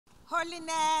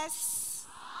holiness.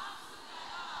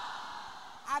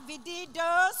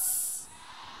 Abididos.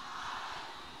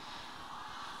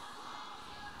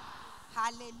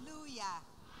 Hallelujah.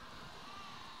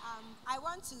 I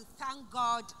want to thank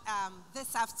God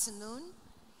this afternoon.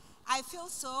 I feel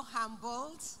so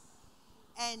humbled,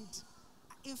 and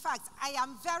in fact, I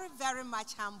am very, very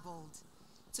much humbled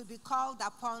to be called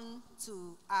upon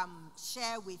to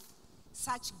share with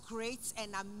such great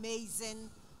and amazing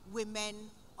women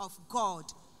of God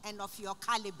and of your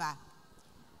caliber.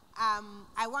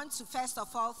 I want to first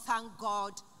of all thank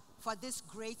God for this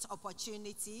great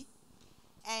opportunity.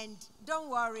 And don't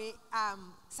worry,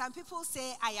 some people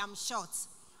say I am short.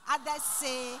 Others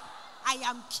say I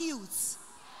am cute.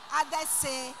 Others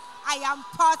say I am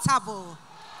portable.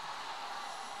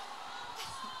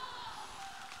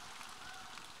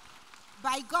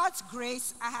 By God's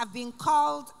grace, I have been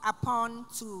called upon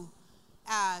to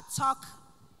talk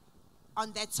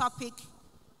on the topic,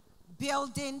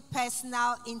 building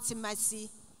personal intimacy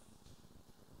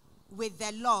with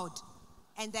the Lord.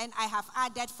 And then I have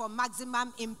added for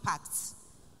maximum impact,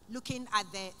 looking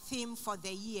at the theme for the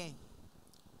year.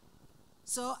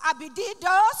 So,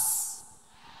 Abididos.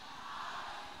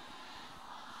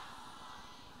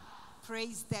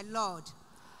 Praise the Lord.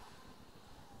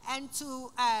 And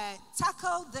to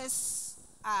tackle this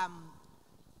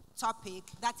topic,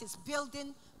 that is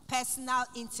building personal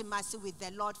intimacy with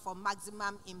the Lord for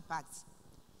maximum impact,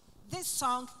 this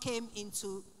song came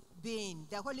into being.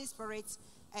 The Holy Spirit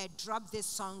dropped this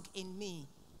song in me.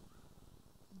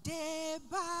 Day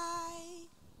by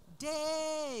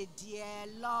day, dear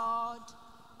Lord,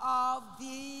 of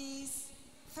these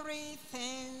three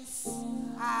things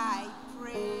I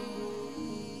pray.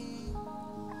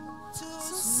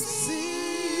 To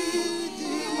see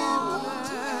thee more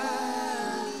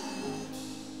dearly,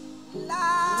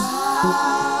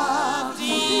 love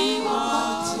thee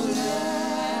more dearly,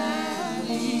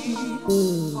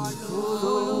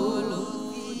 follow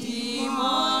thee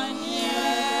more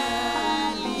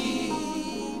nearly,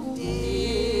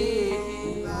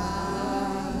 day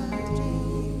by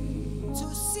day. To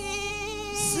see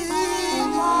thee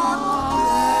more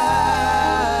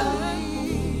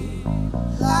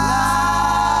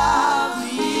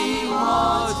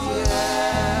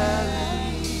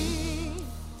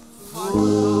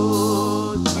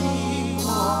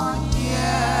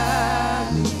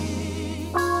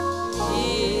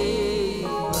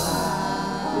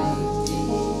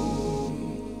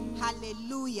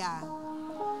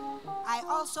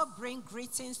also bring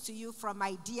greetings to you from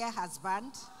my dear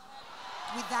husband.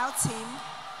 Without him,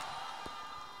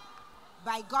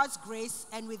 by God's grace,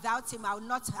 and without him, I would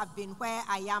not have been where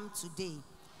I am today,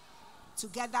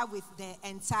 together with the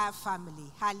entire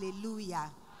family.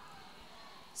 Hallelujah.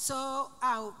 So,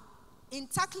 in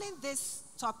tackling this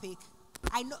topic,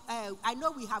 I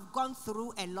know we have gone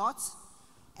through a lot,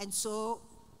 and so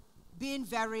being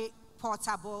very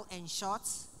portable and short,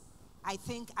 I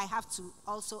think I have to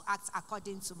also act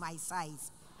according to my size.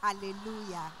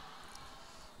 Hallelujah.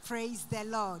 Praise the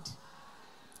Lord.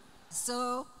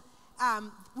 So,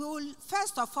 we will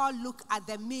first of all look at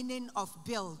the meaning of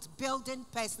building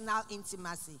personal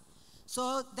intimacy.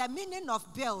 So, the meaning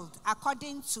of build,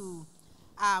 according to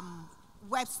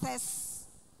Webster's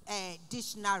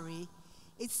dictionary,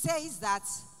 it says that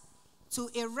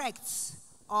to erect,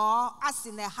 or as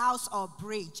in a house or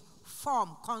bridge,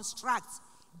 form, construct,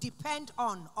 depend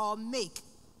on, or make.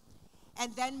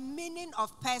 And then meaning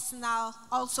of personal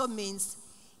also means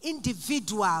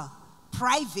individual,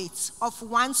 private, of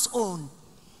one's own.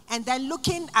 And then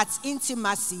looking at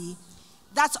intimacy,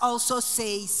 that also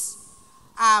says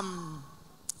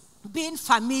being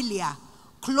familiar,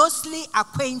 closely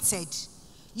acquainted,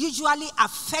 usually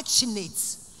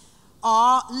affectionate,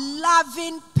 or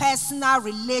loving personal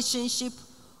relationship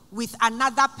with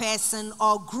another person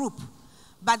or group.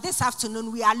 But this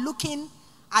afternoon, we are looking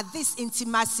at this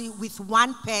intimacy with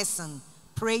one person.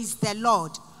 Praise the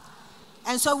Lord.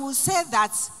 And so we'll say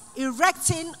that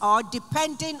erecting or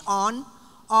depending on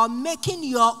or making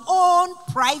your own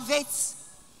private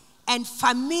and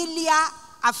familiar,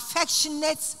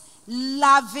 affectionate,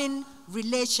 loving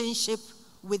relationship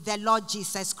with the Lord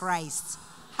Jesus Christ.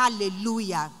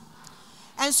 Hallelujah.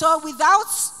 And so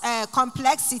without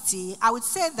complexity, I would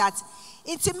say that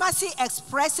intimacy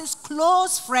expresses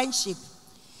close friendship.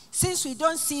 Since we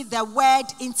don't see the word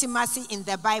intimacy in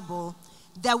the Bible,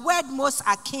 the word most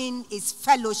akin is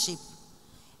fellowship.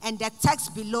 And the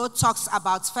text below talks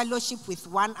about fellowship with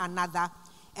one another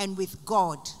and with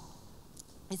God.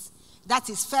 That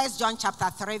is 1 John chapter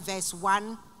 3, verse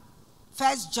 1.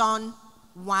 1 John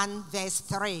 1, verse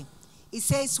 3. It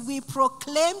says, we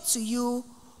proclaim to you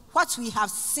what we have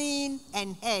seen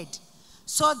and heard,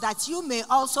 so that you may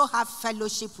also have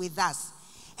fellowship with us.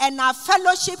 And our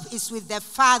fellowship is with the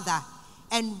Father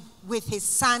and with his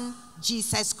Son,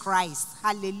 Jesus Christ.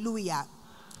 Hallelujah.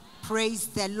 Praise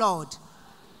the Lord.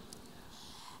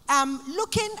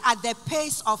 Looking at the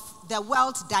pace of the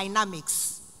world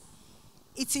dynamics,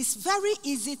 it is very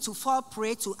easy to fall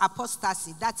prey to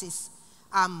apostasy. That is,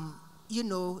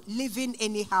 living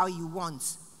anyhow you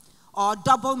want, or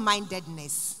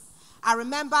double-mindedness. I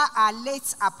remember our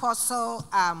late apostle,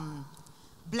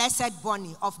 Blessed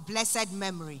Bonnie of blessed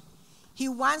memory. He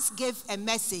once gave a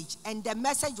message, and the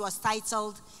message was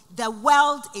titled, "The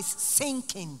world is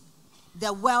sinking."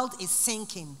 The world is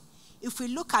sinking. If we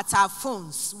look at our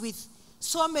phones with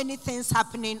so many things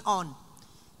happening on.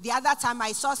 The other time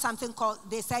I saw something called,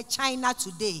 they said China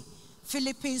today,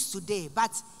 Philippines today.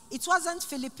 But it wasn't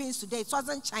Philippines today, it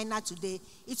wasn't China today.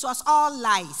 It was all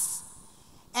lies.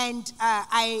 And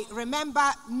I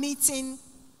remember meeting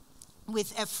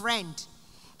with a friend,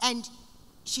 and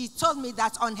she told me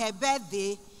that on her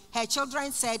birthday, her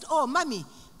children said, "Oh, mommy,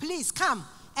 please come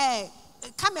and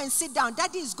sit down.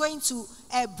 Daddy is going to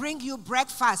bring you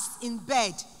breakfast in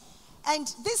bed." And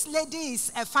this lady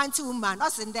is a fancy woman.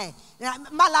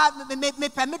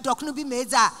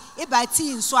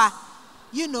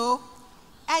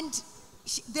 And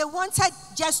they wanted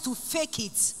just to fake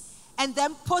it and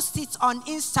then post it on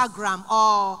Instagram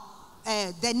or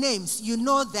the names. You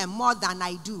know them more than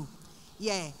I do.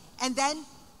 Yeah. And then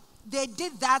they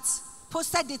did that,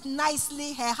 posted it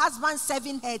nicely. Her husband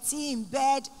serving her tea in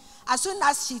bed. As soon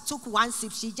as she took one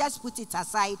sip, she just put it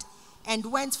aside and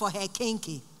went for her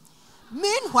kinky.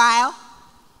 Meanwhile,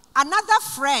 another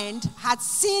friend had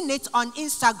seen it on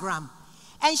Instagram,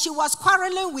 and she was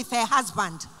quarreling with her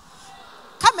husband.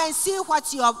 "Come and see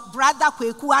what your brother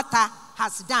Kwekuata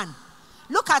has done.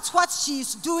 Look at what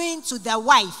she's doing to the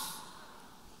wife.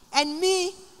 And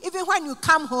me, even when you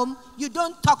come home, you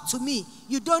don't talk to me.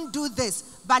 You don't do this.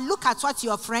 But look at what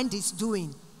your friend is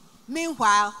doing."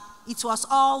 Meanwhile, it was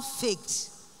all faked.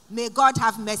 May God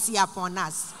have mercy upon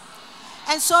us.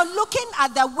 And so looking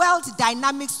at the world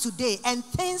dynamics today and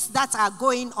things that are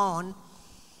going on,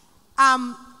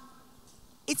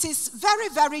 it is very,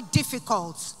 very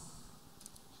difficult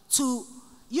to,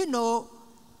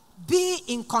 be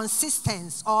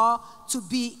inconsistent or to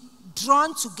be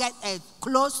drawn to get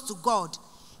close to God.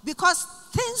 Because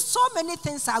so many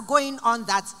things are going on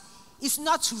that is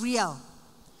not real.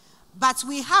 But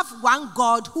we have one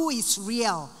God who is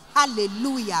real.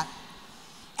 Hallelujah.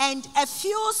 And a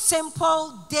few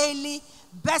simple daily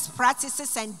best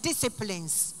practices and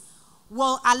disciplines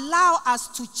will allow us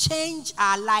to change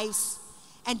our lives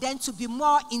and then to be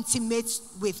more intimate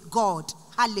with God.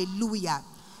 Hallelujah.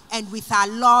 And with our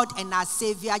Lord and our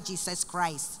Savior, Jesus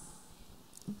Christ.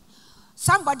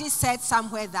 Somebody said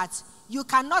somewhere that you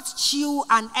cannot chew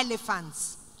an elephant.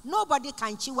 Nobody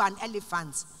can chew an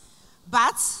elephant.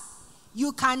 But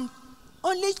you can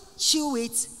only chew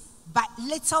it by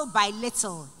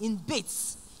little in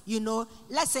bits.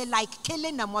 Let's say like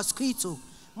killing a mosquito.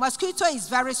 Mosquito is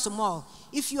very small.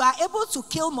 If you are able to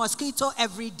kill mosquito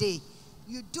every day,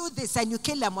 you do this and you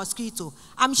kill a mosquito,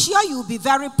 I'm sure you'll be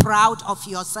very proud of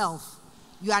yourself.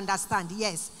 You understand?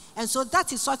 Yes. And so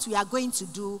that is what we are going to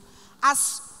do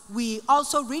as we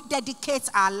also rededicate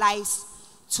our lives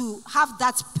to have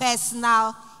that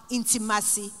personal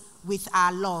intimacy with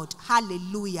our Lord.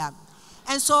 Hallelujah.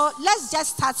 And so let's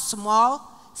just start small.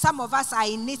 Some of us are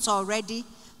in it already.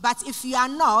 But if you are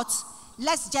not,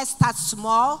 let's just start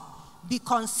small. Be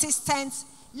consistent.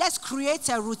 Let's create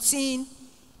a routine.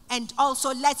 And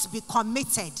also let's be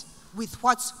committed with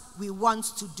what we want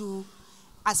to do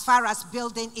as far as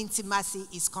building intimacy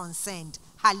is concerned.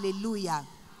 Hallelujah.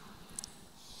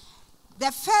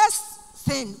 The first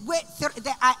thing,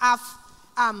 I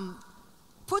have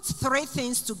put three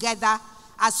things together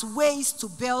as ways to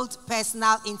build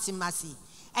personal intimacy.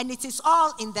 And it is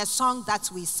all in the song that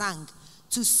we sang.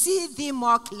 To see thee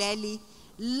more clearly,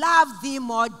 love thee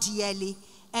more dearly,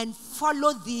 and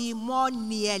follow thee more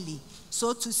nearly.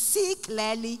 So to see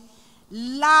clearly,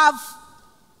 love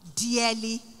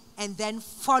dearly, and then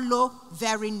follow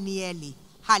very nearly.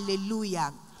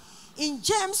 Hallelujah. In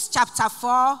James chapter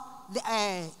 4,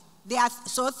 there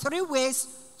are three ways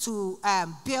to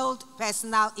build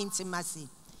personal intimacy.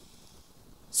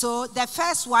 So the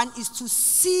first one is to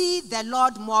see the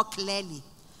Lord more clearly.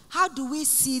 How do we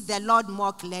see the Lord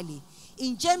more clearly?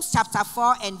 In James chapter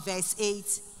 4 and verse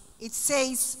 8, it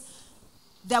says,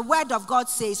 the word of God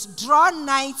says, "Draw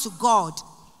nigh to God,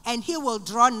 and he will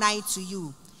draw nigh to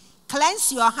you.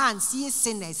 Cleanse your hands, ye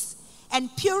sinners,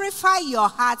 and purify your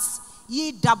hearts,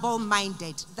 ye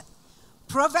double-minded."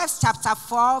 Proverbs chapter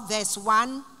 4, verse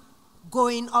 1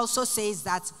 going also says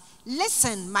that,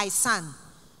 listen, my son,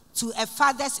 to a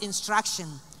father's instruction.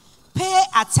 Pay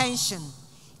attention.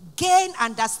 Gain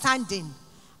understanding.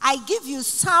 I give you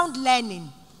sound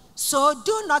learning. So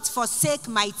do not forsake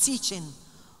my teaching.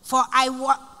 For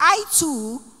I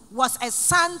too was a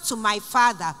son to my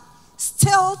father,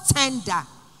 still tender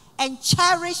and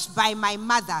cherished by my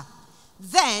mother.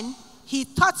 Then he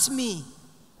taught me.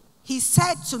 He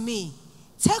said to me,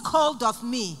 take hold of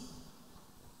me.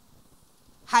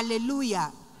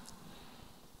 Hallelujah.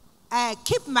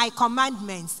 Keep my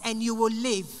commandments and you will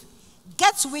live.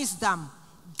 Get wisdom.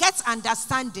 Get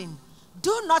understanding.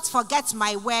 Do not forget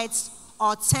my words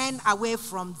or turn away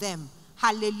from them.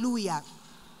 Hallelujah.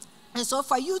 And so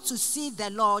for you to see the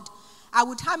Lord, I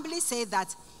would humbly say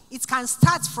that it can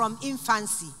start from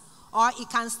infancy, or it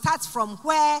can start from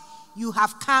where you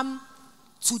have come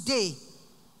today.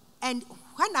 And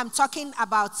when I'm talking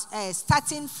about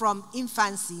starting from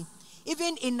infancy,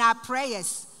 even in our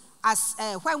prayers, as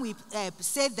when we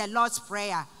say the Lord's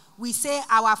Prayer, we say,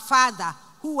 our Father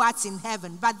who art in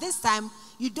heaven. But this time,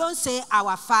 you don't say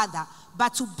our Father,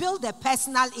 but to build a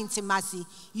personal intimacy,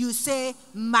 you say,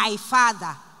 my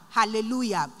Father.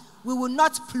 Hallelujah. We will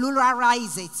not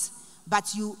pluralize it,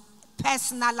 but you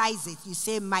personalize it. You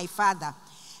say, my Father.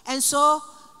 And so,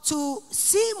 to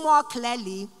see more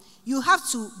clearly, you have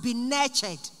to be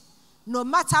nurtured, no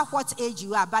matter what age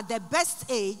you are. But the best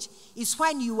age is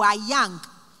when you are young,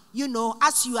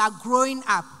 as you are growing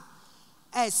up.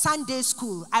 Sunday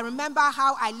school. I remember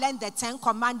how I learned the 10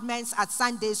 Commandments at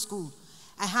Sunday school.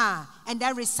 And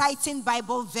then reciting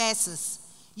Bible verses.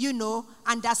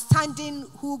 Understanding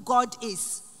who God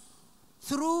is.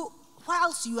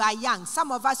 Whilst you are young,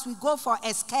 some of us, we go for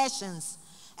excursions.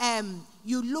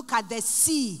 You look at the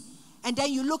sea, and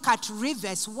then you look at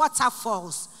rivers,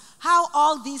 waterfalls, how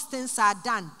all these things are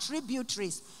done,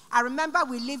 tributaries. I remember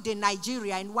we lived in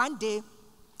Nigeria, and one day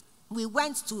we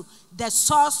went to the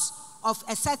source of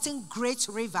a certain great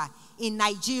river in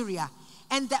Nigeria.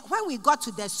 And when we got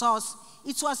to the source,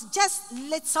 it was just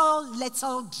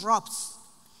little drops.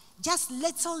 Just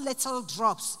little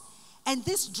drops. And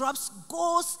this drops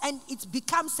goes and it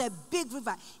becomes a big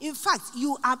river. In fact,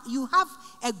 you have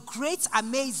a great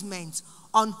amazement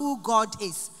on who God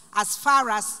is as far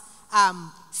as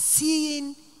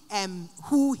seeing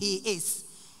who he is.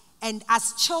 And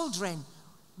as children,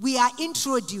 we are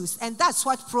introduced, and that's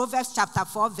what Proverbs chapter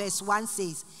 4 verse 1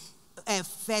 says,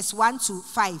 verse 1 to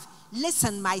 5.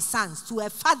 Listen, my sons, to a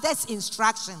father's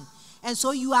instruction. And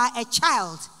so you are a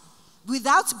child.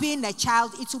 Without being a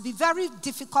child, it will be very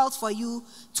difficult for you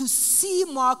to see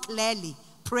more clearly.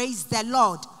 Praise the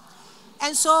Lord.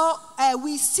 And so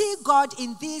we see God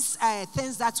in these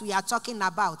things that we are talking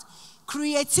about.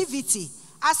 Creativity,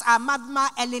 as our Mama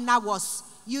Elena was,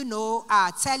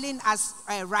 telling us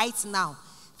right now.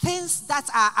 Things that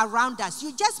are around us.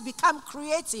 You just become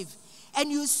creative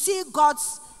and you see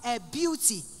God's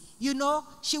beauty.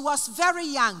 She was very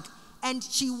young and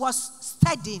she was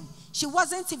studying. She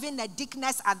wasn't even a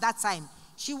deaconess at that time.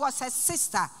 She was a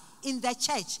sister in the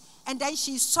church. And then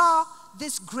she saw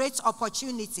this great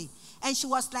opportunity. And she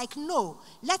was like, no,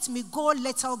 let me go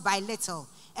little by little.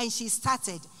 And she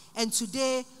started. And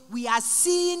today we are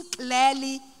seeing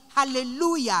clearly,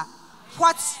 hallelujah,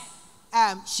 what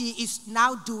she is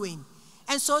now doing.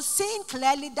 And so seeing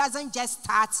clearly doesn't just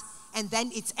start and then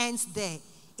it ends there.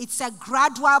 It's a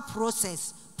gradual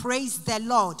process. Praise the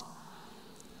Lord.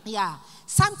 Yeah.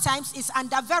 Sometimes it's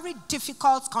under very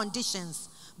difficult conditions,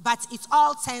 but it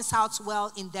all turns out well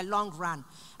in the long run.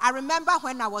 I remember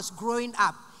when I was growing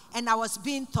up and I was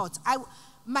being taught,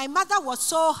 my mother was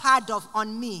so hard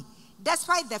on me,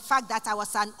 despite the fact that I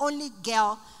was an only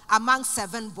girl among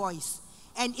 7 boys.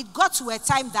 And it got to a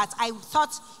time that I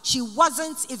thought she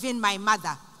wasn't even my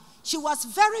mother. She was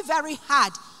very, very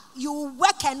hard. You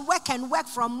work and work and work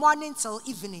from morning till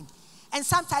evening. And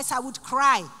sometimes I would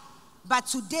cry. But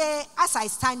today, as I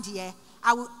stand here,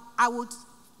 I would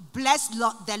bless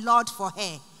the Lord for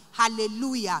her.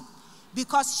 Hallelujah.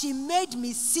 Because she made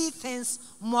me see things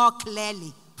more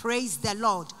clearly. Praise the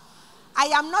Lord. I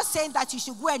am not saying that you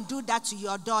should go and do that to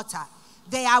your daughter.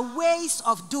 There are ways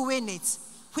of doing it,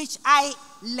 which I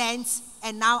learned,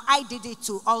 and now I did it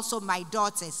to also my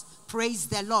daughters. Praise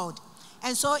the Lord.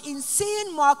 And so in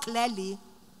seeing more clearly,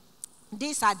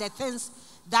 these are the things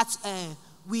that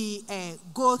we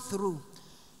go through.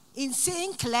 In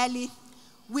seeing clearly,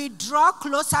 we draw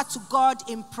closer to God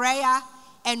in prayer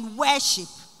and worship.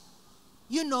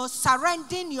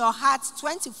 Surrendering your heart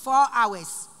 24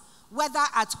 hours, whether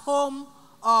at home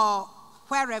or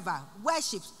wherever.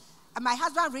 Worship. And my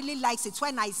husband really likes it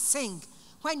when I sing.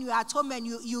 when you're at home and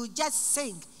you just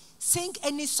sing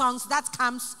any songs that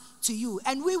comes to you.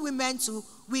 And we women too,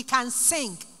 we can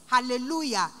sing.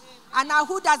 Hallelujah. And now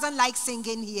who doesn't like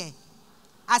singing here?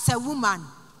 As a woman,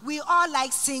 we all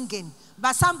like singing.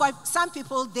 But some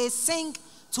people, they sing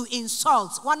to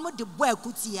insult. One more the boy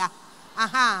kutia.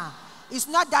 It's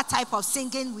not that type of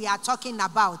singing we are talking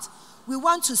about. We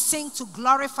want to sing to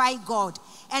glorify God.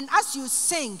 And as you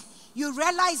sing, you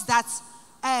realize that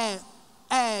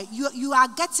you are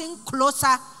getting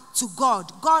closer to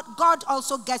God. God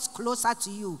also gets closer to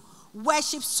you.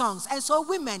 Worship songs. And so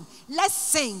women, let's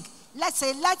sing. Let's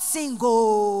say, let's sing,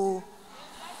 go.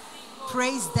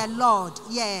 Praise the Lord.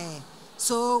 Yeah.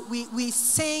 So we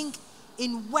sing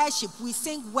in worship. We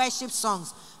sing worship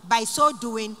songs. By so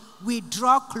doing, we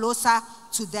draw closer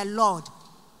to the Lord.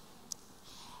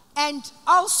 And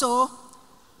also,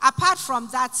 apart from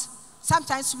that,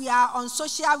 sometimes we are on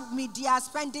social media,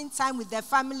 spending time with the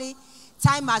family,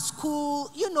 time at school,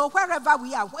 wherever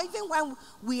we are, even when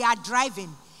we are driving.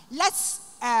 Let's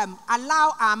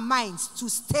allow our minds to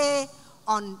stay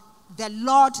on the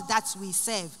Lord that we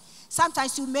serve.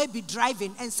 Sometimes you may be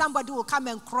driving and somebody will come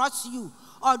and cross you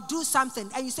or do something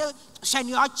and you say,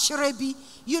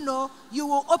 you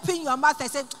will open your mouth and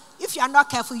say, if you are not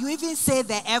careful, you even say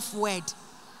the F word.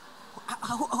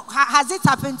 Has it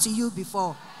happened to you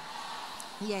before?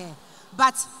 Yeah.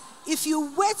 But if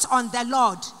you wait on the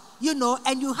Lord,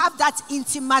 and you have that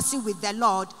intimacy with the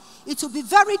Lord, it will be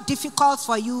very difficult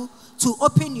for you to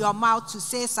open your mouth to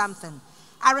say something.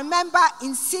 I remember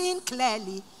in seeing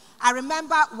clearly, I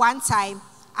remember one time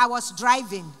I was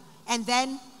driving and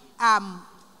then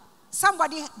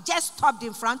somebody just stopped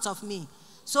in front of me.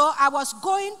 So I was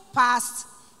going past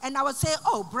and I would say,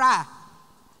 oh, brah.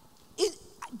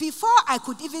 Before I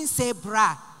could even say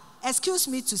brah, excuse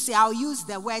me to say, I'll use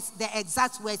the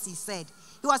exact words he said.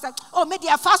 He was like, oh, maybe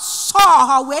I first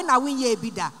saw her when I win ye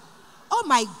bida. Oh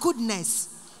my goodness,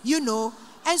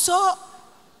 And so,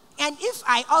 and if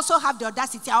I also have the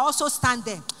audacity, I also stand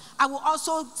there. I will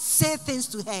also say things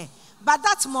to her. But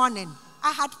that morning,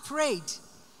 I had prayed.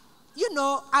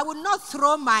 I would not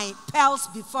throw my pearls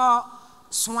before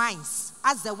swines,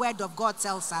 as the word of God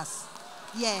tells us.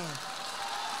 Yeah.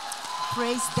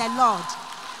 Praise the Lord.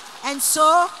 And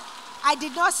so, I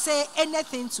did not say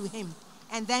anything to him.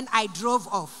 And then I drove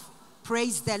off.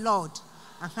 Praise the Lord.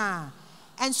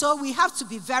 And so we have to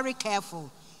be very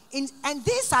careful. And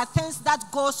these are things that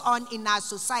goes on in our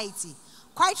society.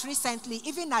 Quite recently,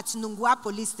 even at Nungua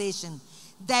police station,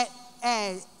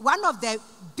 one of the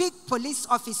big police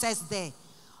officers there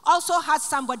also had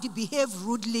somebody behave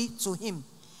rudely to him.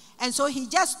 And so he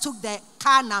just took the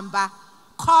car number,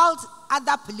 called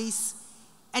other police,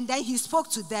 and then he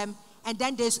spoke to them. And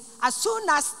then as soon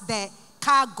as the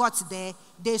car got there,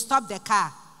 they stopped the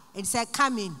car and said,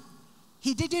 come in.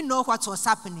 He didn't know what was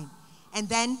happening. And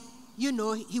then,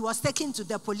 he was taken to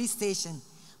the police station.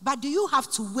 But do you have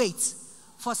to wait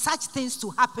for such things to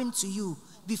happen to you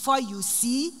before you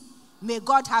see? May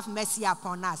God have mercy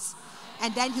upon us.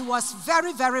 And then he was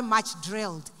very, very much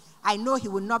drilled. I know he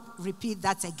will not repeat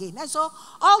that again. And so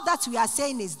all that we are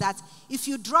saying is that if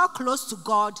you draw close to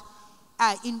God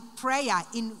in prayer,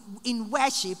 in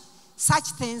worship, such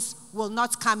things will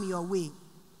not come your way.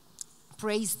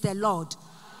 Praise the Lord.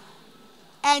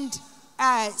 And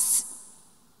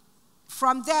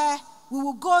from there, we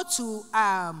will go to,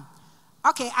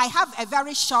 I have a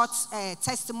very short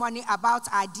testimony about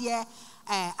our dear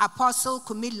Apostle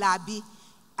Kumi Labi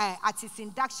at his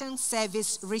induction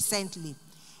service recently.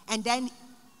 And then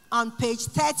on page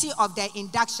 30 of the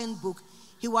induction book,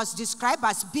 he was described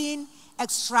as being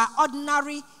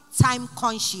extraordinary, time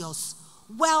conscious,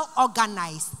 well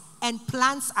organized, and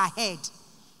plans ahead.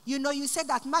 You said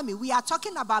that, Mommy, we are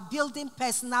talking about building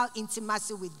personal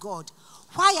intimacy with God.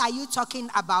 Why are you talking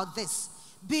about this?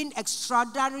 Being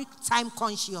extraordinary, time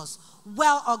conscious,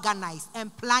 well organized,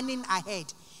 and planning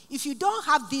ahead. If you don't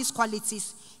have these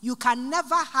qualities, you can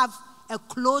never have a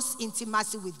close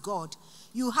intimacy with God.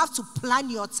 You have to plan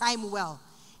your time well.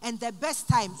 And the best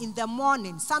time in the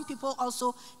morning. Some people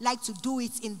also like to do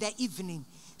it in the evening.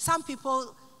 Some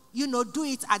people, do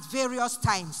it at various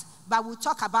times. But we'll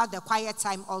talk about the quiet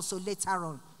time also later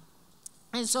on.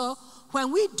 And so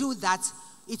when we do that,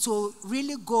 it will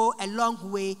really go a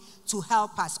long way to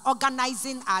help us,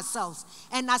 organizing ourselves.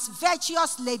 And as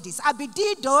virtuous ladies,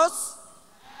 Abididos,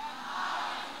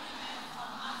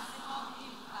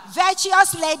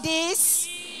 virtuous ladies,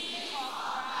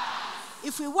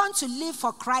 if we want to live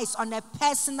for Christ on a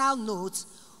personal note,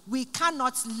 we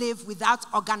cannot live without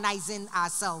organizing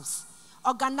ourselves.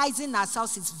 Organizing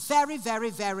ourselves is very,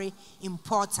 very, very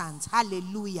important.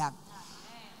 Hallelujah.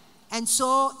 And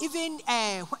so even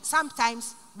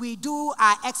sometimes we do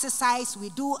our exercise, we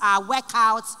do our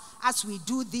workouts as we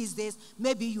do these days.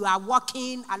 Maybe you are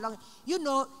walking along,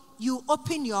 you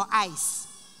open your eyes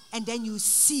and then you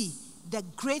see the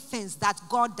great things that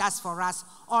God does for us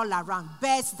all around.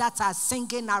 Birds that are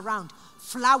singing around,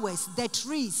 flowers, the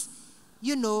trees,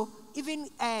 even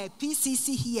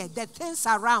PCC here, the things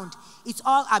around, it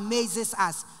all amazes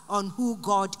us on who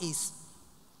God is.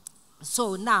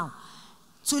 So now,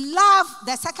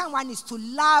 the second one is to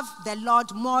love the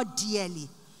Lord more dearly.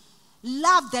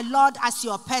 Love the Lord as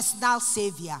your personal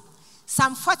Savior.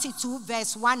 Psalm 42,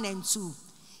 verse 1 and 2.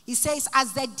 He says,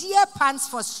 as the deer pants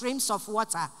for streams of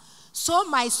water, so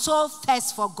my soul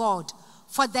thirsts for God,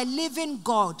 for the living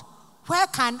God. Where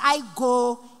can I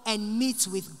go and meet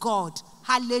with God?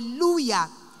 Hallelujah.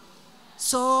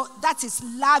 So that is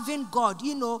loving God.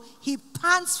 He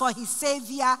pants for his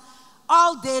Savior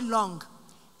all day long.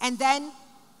 And then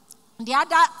the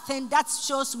other thing that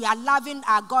shows we are loving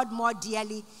our God more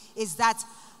dearly is that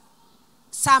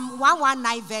Psalm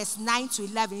 119 verse 9 to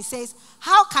 11, it says,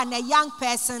 how can a young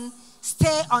person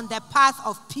stay on the path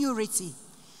of purity?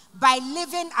 By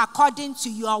living according to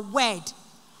your word.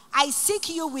 I seek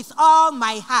you with all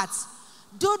my heart.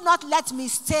 Do not let me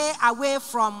stay away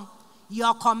from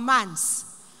your commands.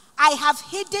 I have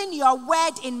hidden your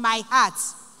word in my heart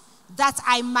that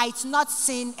I might not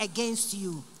sin against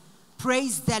you.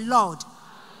 Praise the Lord.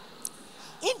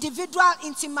 Individual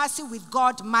intimacy with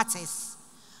God matters,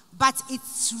 but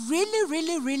it's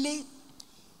really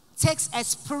takes a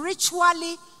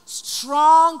spiritually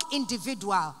strong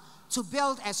individual to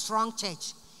build a strong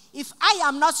church. If I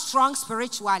am not strong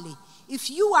spiritually, if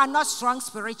you are not strong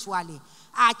spiritually,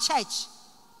 our church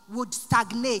would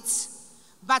stagnate.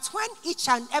 But when each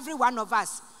and every one of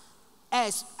us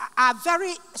are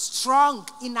very strong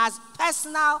in our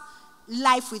personal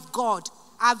life with God,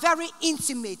 are very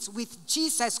intimate with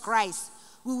Jesus Christ,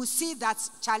 we will see that,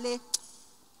 Charlie,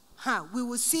 we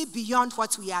will see beyond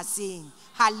what we are seeing.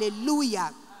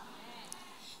 Hallelujah.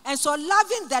 And so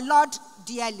loving the Lord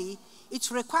dearly,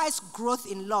 it requires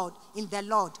growth in the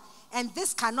Lord. And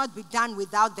this cannot be done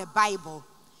without the Bible.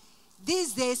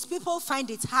 These days, people find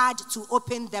it hard to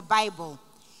open the Bible.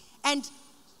 And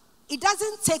it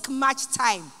doesn't take much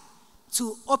time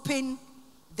to open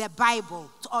the Bible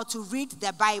or to read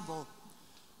the Bible.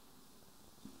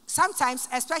 Sometimes,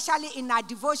 especially in our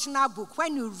devotional book,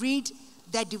 when you read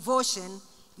the devotion,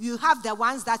 you have the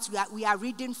ones that we are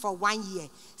reading for 1 year.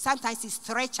 Sometimes it's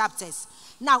 3 chapters.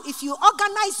 Now, if you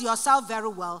organize yourself very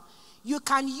well, you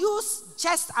can use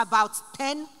just about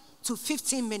 10 to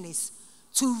 15 minutes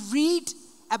to read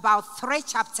about 3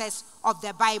 chapters of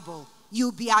the Bible.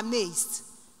 You'll be amazed.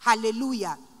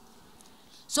 Hallelujah.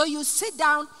 So you sit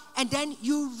down and then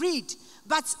you read.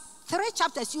 But 3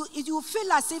 chapters, you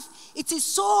feel as if it is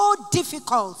so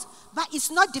difficult. But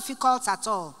it's not difficult at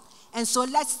all. And so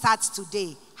let's start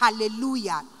today.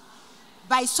 Hallelujah.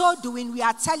 By so doing, we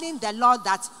are telling the Lord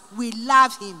that we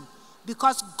love him.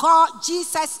 Because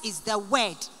Jesus is the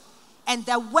word. And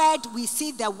the word, we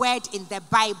see the word in the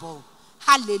Bible.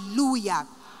 Hallelujah.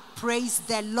 Praise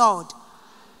the Lord.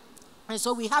 And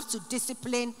so we have to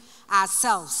discipline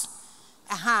ourselves.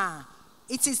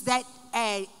 It is that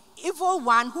evil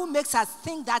one who makes us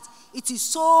think that it is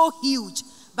so huge,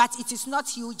 but it is not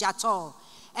huge at all.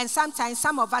 And sometimes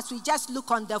some of us, we just look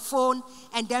on the phone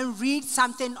and then read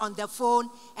something on the phone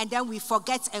and then we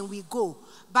forget and we go.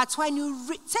 But when you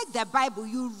take the Bible,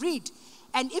 you read,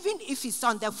 and even if it's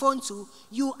on the phone too,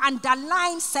 you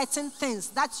underline certain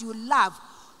things that you love,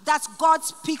 that God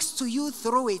speaks to you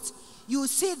through it. You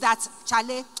see that,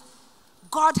 Charlie,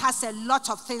 God has a lot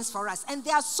of things for us. And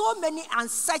there are so many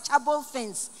unsearchable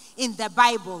things in the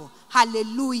Bible.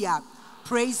 Hallelujah.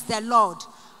 Praise the Lord.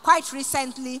 Quite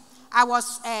recently, I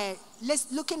was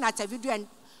looking at a video and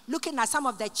looking at some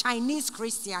of the Chinese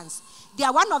Christians. They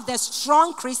are one of the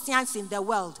strong Christians in the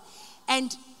world.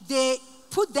 And they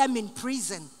put them in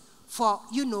prison for,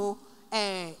 even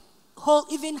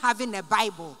having a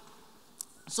Bible.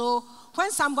 So when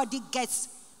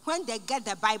they get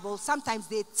the Bible, sometimes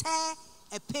they tear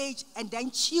a page and then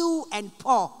chew and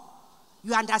paw.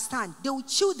 You understand? They will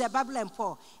chew the Bible and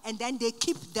paw, and then they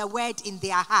keep the word in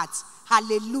their hearts.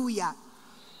 Hallelujah.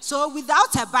 So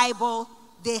without a Bible,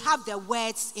 they have the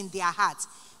words in their hearts.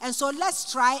 And so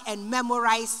let's try and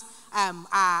memorize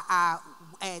the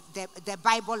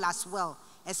Bible as well,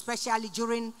 especially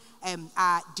during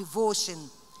our devotion.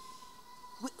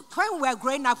 When we were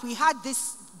growing up, we had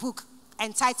this book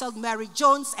entitled Mary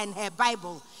Jones and Her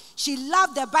Bible. She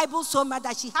loved the Bible so much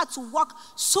that she had to walk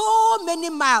so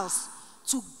many miles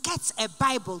to get a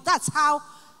Bible. That's how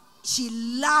she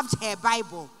loved her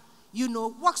Bible.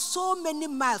 walk so many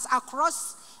miles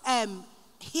across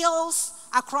hills,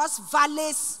 across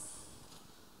valleys,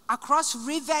 across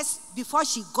rivers before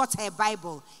she got her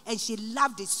Bible, and she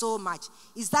loved it so much.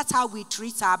 Is that how we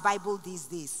treat our Bible these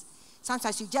days?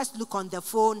 Sometimes you just look on the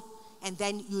phone and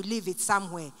then you leave it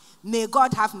somewhere. May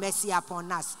God have mercy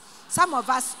upon us. Some of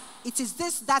us, it is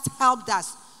this that helped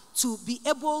us to be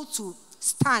able to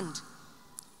stand.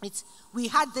 We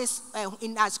had this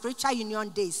in our spiritual union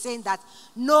days, saying that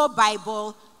no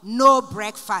Bible, no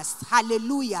breakfast.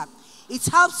 Hallelujah. It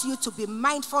helps you to be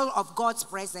mindful of God's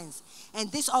presence.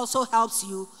 And this also helps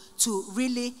you to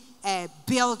really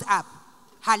build up.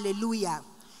 Hallelujah.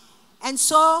 And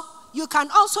so you can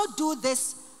also do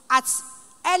this at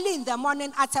early in the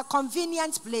morning at a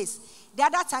convenient place. The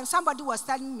other time, somebody was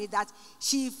telling me that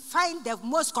she finds the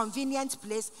most convenient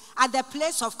place at the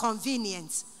place of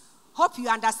convenience. Hope you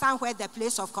understand where the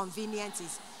place of convenience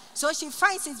is. So she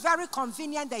finds it very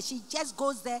convenient that she just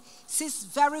goes there, sits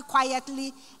very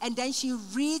quietly, and then she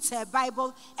reads her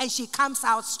Bible, and she comes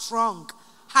out strong.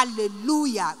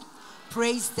 Hallelujah.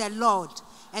 Praise the Lord.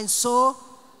 And so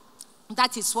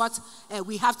that is what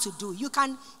we have to do. You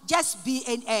can just be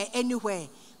anywhere.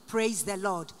 Praise the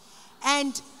Lord.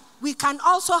 And we can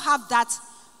also have that,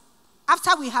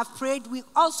 after we have prayed, we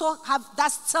also have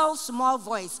that still small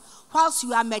voice whilst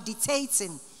you are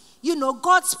meditating.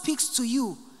 God speaks to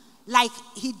you like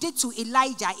he did to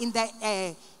Elijah in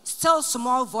the still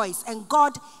small voice, and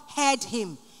God heard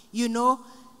him.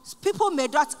 People may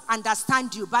not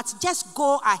understand you, but just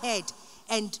go ahead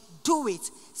and do it.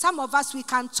 Some of us, we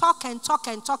can talk and talk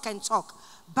and talk and talk,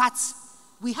 but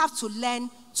we have to learn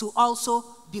to also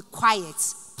be quiet.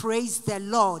 Praise the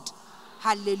Lord.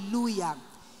 Hallelujah.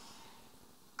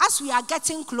 As we are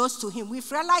getting close to him,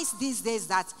 we've realized these days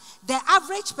that the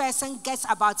average person gets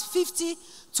about 50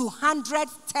 to 100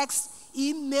 texts,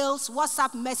 emails,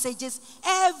 WhatsApp messages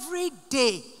every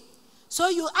day. So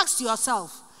you ask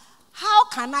yourself, how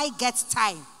can I get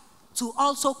time to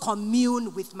also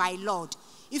commune with my Lord?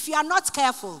 If you are not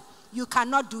careful, you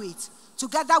cannot do it.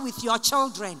 Together with your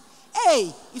children.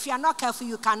 If you are not careful,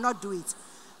 you cannot do it.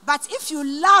 But if you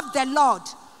love the Lord,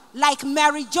 like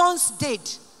Mary Jones did,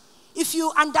 if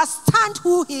you understand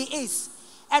who he is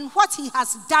and what he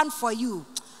has done for you,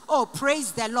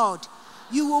 praise the Lord,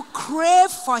 you will crave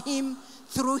for him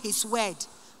through his word.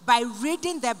 By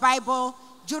reading the Bible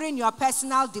during your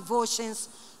personal devotions,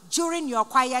 during your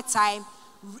quiet time,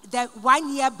 the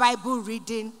 1 year Bible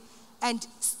reading, and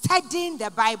studying the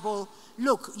Bible,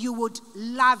 look, you would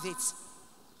love it.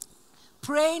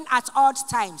 Praying at odd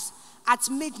times, at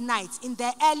midnight, in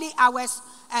the early hours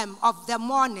of the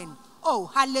morning. Oh,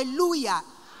 hallelujah.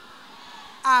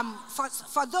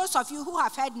 For those of you who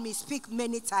have heard me speak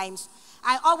many times,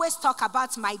 I always talk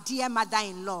about my dear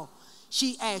mother-in-law,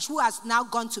 who has now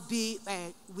gone to be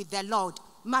with the Lord,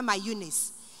 Mama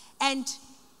Eunice. And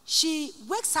she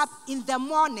wakes up in the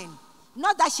morning.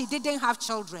 Not that she didn't have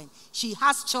children. She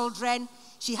has children.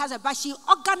 But she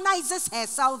organizes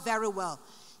herself very well.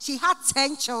 She had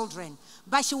 10 children.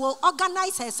 But she will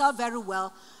organize herself very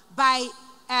well. By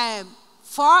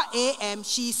 4 a.m.,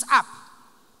 she's up.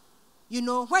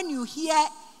 When you hear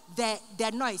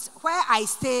the noise, where I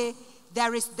stay,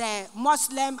 there is the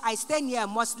Muslim, I stay near a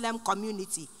Muslim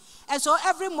community. And so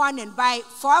every morning by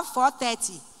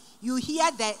 4:30, you hear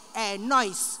the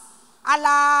noise.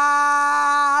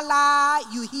 Allah, Allah,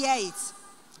 you hear it.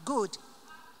 Good.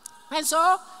 And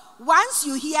so once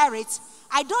you hear it,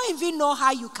 I don't even know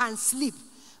how you can sleep.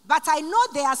 But I know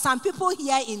there are some people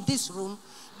here in this room,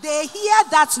 they hear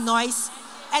that noise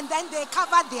and then they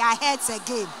cover their heads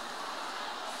again.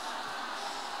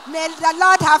 May the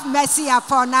Lord have mercy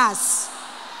upon us.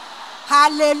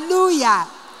 Hallelujah.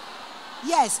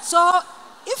 Yes, so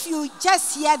if you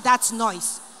just hear that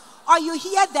noise, or you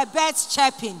hear the birds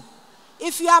chirping,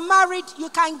 if you are married, you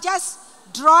can just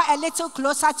draw a little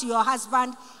closer to your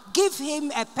husband, give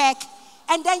him a peck,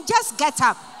 and then just get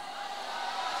up.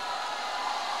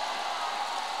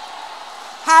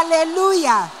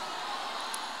 Hallelujah.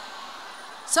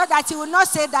 So that he will not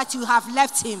say that you have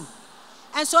left him.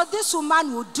 And so this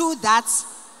woman will do that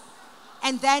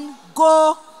and then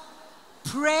go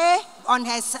pray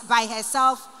by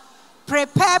herself,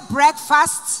 prepare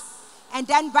breakfast, and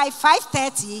then by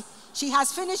 5:30, she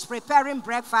has finished preparing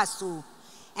breakfast too.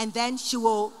 And then she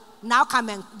will now come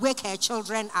and wake her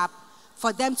children up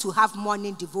for them to have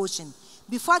morning devotion.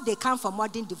 Before they come for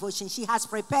morning devotion, she has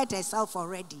prepared herself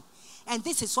already. And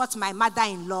this is what my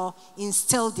mother-in-law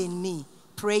instilled in me.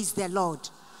 Praise the Lord.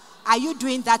 Are you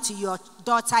doing that to your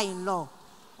daughter-in-law?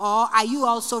 Or are you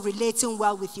also relating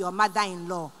well with your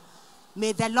mother-in-law?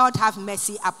 May the Lord have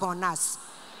mercy upon us.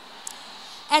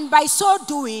 And by so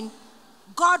doing,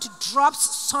 God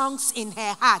drops songs in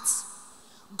her heart.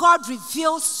 God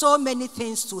reveals so many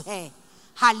things to her.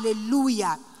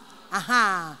 Hallelujah.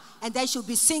 And then she'll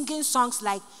be singing songs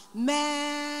like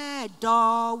Me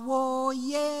dowo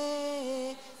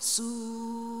Yesu,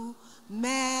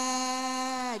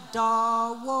 Me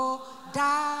dowo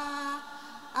da,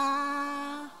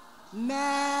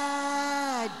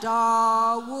 Me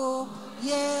dowo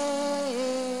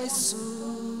Yesu,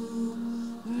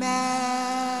 Me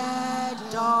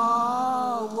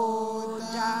dowo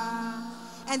da.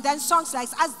 And then songs like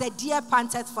As the Deer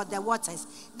Panteth for the Waters.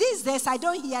 These days, I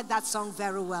don't hear that song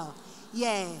very well.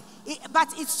 Yeah.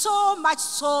 But it's so much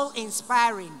soul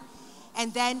inspiring.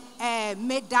 And then,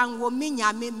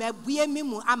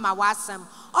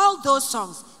 all those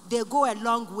songs, they go a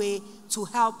long way to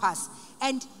help us.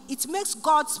 And it makes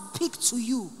God speak to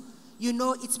you. You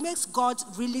know, it makes God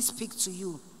really speak to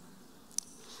you.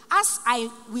 As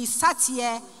we sat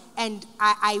here and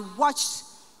I watched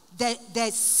the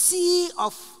sea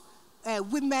of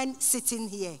women sitting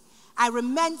here, I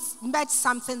remembered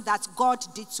something that God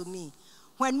did to me.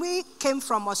 When we came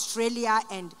from Australia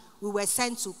and we were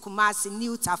sent to Kumasi,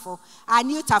 New Tafo, our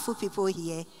New Tafo people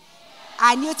here,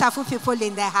 our New Tafo people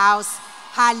in the house,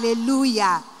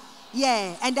 hallelujah.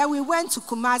 Yeah, and then we went to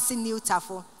Kumasi, New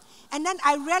Tafo. And then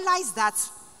I realized that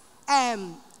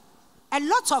a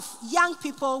lot of young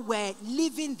people were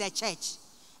leaving the church,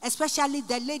 especially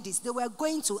the ladies. They were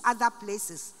going to other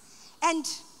places. And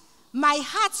my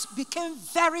heart became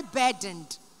very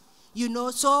burdened, you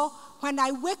know. So when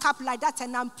I wake up like that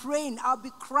and I'm praying, I'll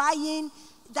be crying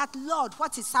that, Lord,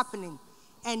 what is happening?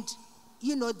 And,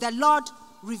 you know, the Lord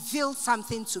revealed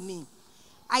something to me.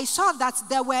 I saw that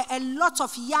there were a lot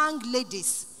of young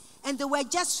ladies, and they were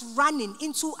just running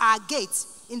into our gate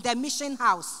in the mission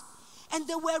house. And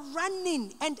they were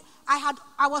running, and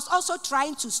I was also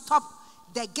trying to stop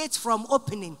the gate from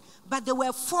opening, but they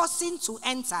were forcing to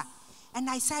enter. And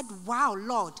I said, wow,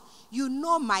 Lord, you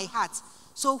know my heart.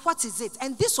 So what is it?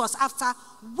 And this was after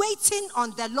waiting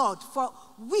on the Lord for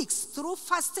weeks through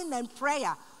fasting and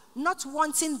prayer, not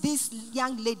wanting these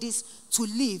young ladies to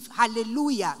leave.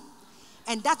 Hallelujah.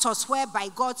 And that was where, by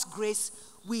God's grace,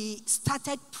 we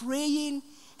started praying.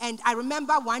 And I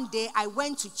remember one day I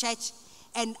went to church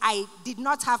and I did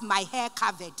not have my hair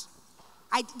covered.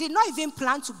 I did not even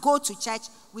plan to go to church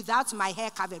without my hair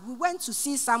covered. We went to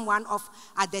see someone off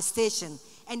at the station,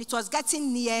 and it was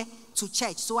getting near to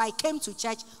church. So I came to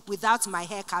church without my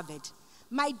hair covered.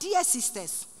 My dear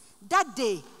sisters, that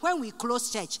day when we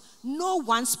closed church, no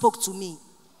one spoke to me.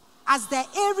 As the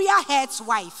area head's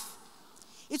wife,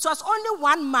 it was only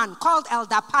one man called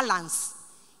Elder Palance.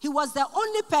 He was the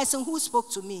only person who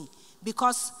spoke to me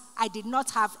because I did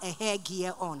not have a hair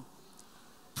gear on.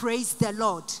 Praise the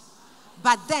Lord.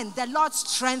 But then the Lord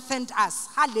strengthened us.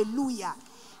 Hallelujah.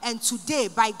 And today,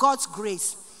 by God's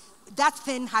grace, that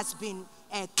thing has been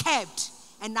kept.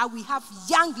 And now we have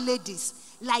young ladies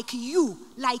like you,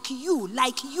 like you,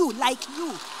 like you, like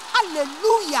you.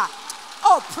 Hallelujah.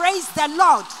 Oh, praise the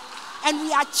Lord. And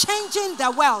we are changing the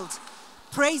world.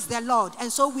 Praise the Lord.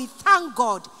 And so we thank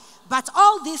God. But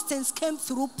all these things came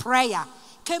through prayer,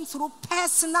 came through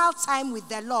personal time with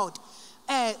the Lord,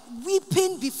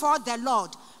 weeping before the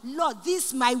Lord. Lord,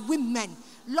 these my women,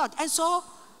 Lord. And so,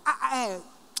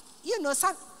 you know,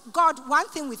 God, one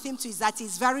thing with him too is that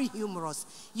he's very humorous.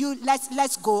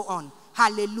 Let's go on.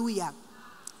 Hallelujah.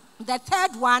 The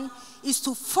third one is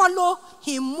to follow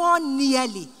him more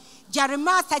nearly.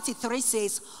 Jeremiah 33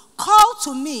 says, call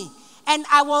to me and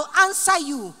I will answer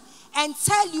you and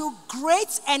tell you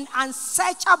great and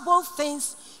unsearchable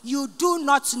things you do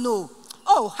not know.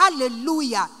 Oh,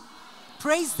 hallelujah.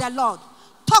 Praise the Lord.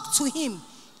 Talk to him.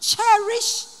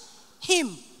 Cherish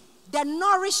him. The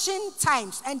nourishing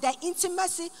times and the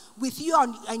intimacy with you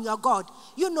and your God.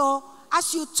 You know,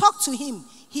 as you talk to him,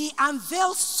 he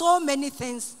unveils so many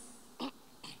things.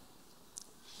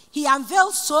 He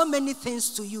unveils so many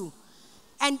things to you.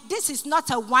 And this is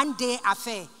not a one-day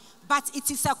affair, but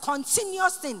it is a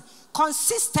continuous thing.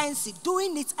 Consistency,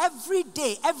 doing it every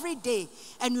day.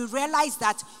 And you realize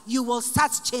that you will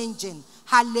start changing.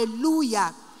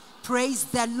 Hallelujah. Praise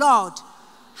the Lord.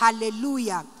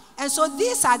 Hallelujah. And so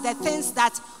these are the things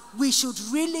that we should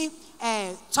really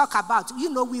talk about. You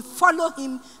know, we follow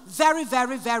him very,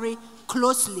 very, very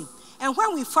closely. And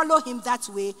when we follow him that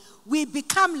way, we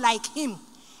become like him.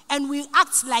 And we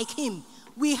act like him.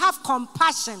 We have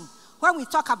compassion. When we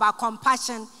talk about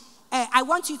compassion, I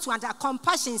want you to understand,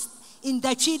 compassion is in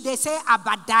the tree, they say,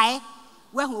 abadai.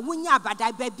 When we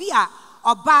abadai, baby,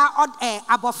 oba,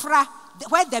 abofra,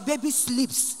 where the baby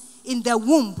sleeps in the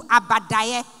womb,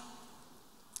 abadai.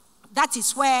 That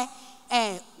is where,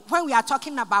 when we are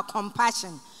talking about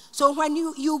compassion. So when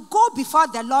you go before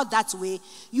the Lord that way,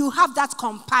 you have that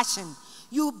compassion.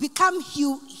 You become,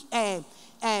 you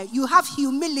have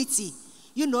humility.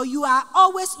 You know, you are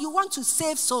always, you want to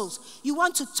save souls. You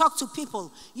want to talk to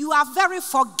people. You are very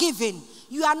forgiving.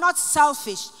 You are not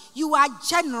selfish. You are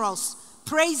generous.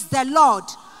 Praise the Lord.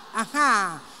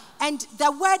 And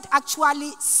the word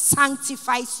actually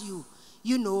sanctifies you.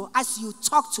 You know, as you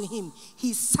talk to him,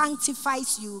 he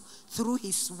sanctifies you through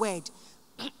his word.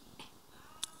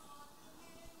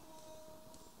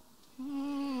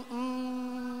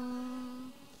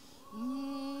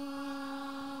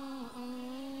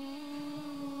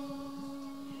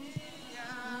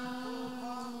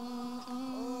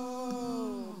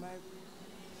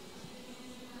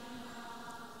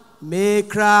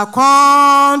 Mekra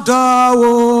kondo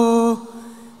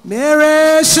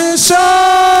mere shishawo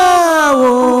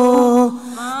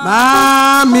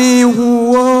mami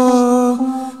huo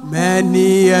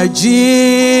meni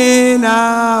ajina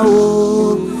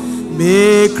o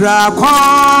mekra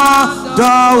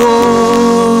kondo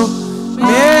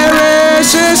mere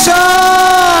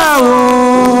shishawo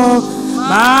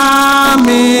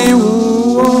mami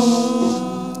huo.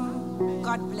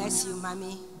 God bless you,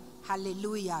 mommy.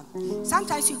 Hallelujah.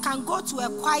 Sometimes you can go to a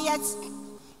quiet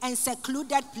and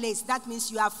secluded place. That means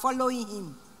you are following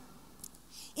him.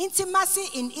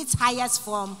 Intimacy in its highest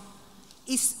form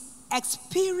is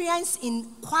experience in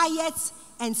quiet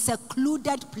and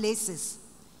secluded places.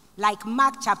 Like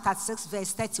Mark chapter 6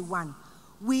 verse 31.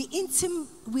 We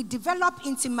develop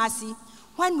intimacy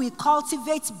when we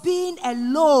cultivate being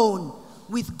alone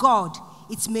with God.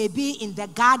 It may be in the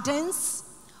gardens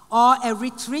or a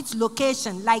retreat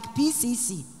location like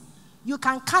PCC. You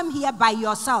can come here by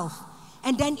yourself,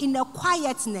 and then in a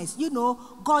quietness, you know,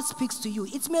 God speaks to you.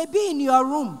 It may be in your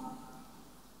room.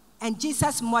 And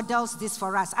Jesus models this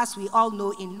for us, as we all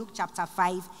know in Luke chapter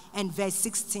 5 and verse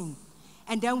 16.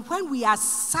 And then when we are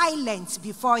silent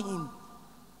before him,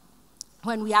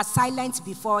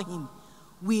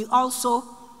 we also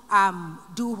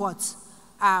do what?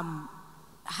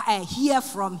 Hear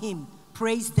from him.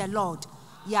 Praise the Lord.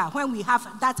 Yeah, when we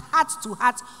have that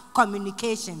heart-to-heart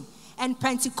communication. And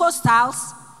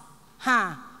Pentecostals,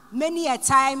 many a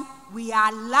time we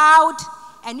are loud,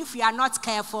 and if we are not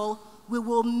careful, we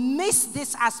will miss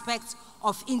this aspect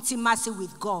of intimacy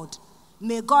with God.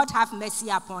 May God have mercy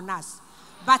upon us.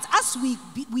 But as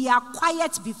we are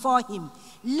quiet before him,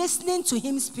 listening to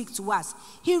him speak to us,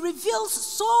 he reveals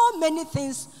so many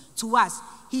things to us.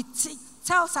 He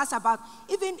tells us about,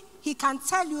 even he can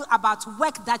tell you about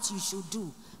work that you should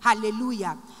do.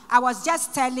 Hallelujah. I was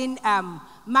just telling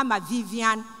Mama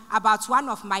Vivian about one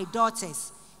of my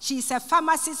daughters. She's a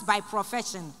pharmacist by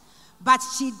profession, but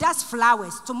she does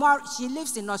flowers. Tomorrow, she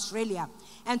lives in Australia,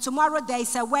 and tomorrow there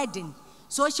is a wedding.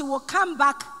 So she will come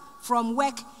back from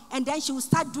work, and then she will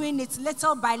start doing it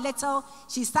little by little.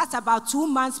 She starts about 2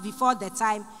 months before the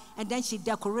time, and then she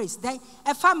decorates. Then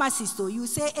a pharmacist, though, you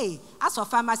say, hey, as a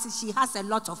pharmacist, she has a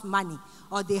lot of money,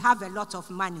 or they have a lot of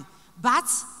money. But,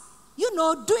 you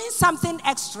know, doing something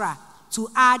extra to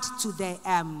add to the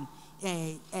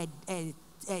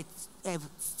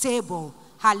table.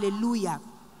 Hallelujah.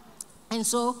 And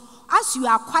so, as you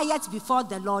are quiet before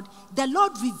the Lord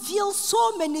reveals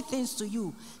so many things to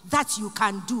you that you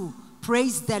can do.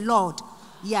 Praise the Lord.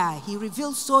 Yeah, he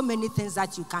reveals so many things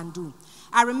that you can do.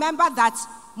 I remember that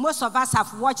most of us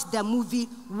have watched the movie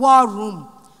War Room,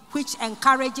 which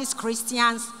encourages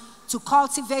Christians to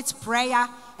cultivate prayer,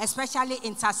 especially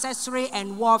intercessory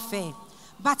and warfare.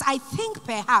 But I think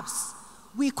perhaps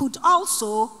we could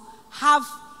also have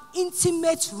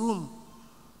intimate room,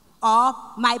 or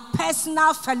my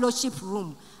personal fellowship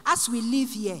room. As we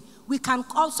live here, we can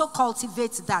also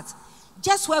cultivate that.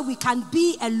 Just where we can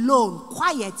be alone,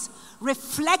 quiet,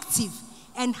 reflective,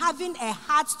 and having a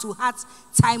heart-to-heart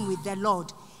time with the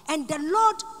Lord. And the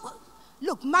Lord,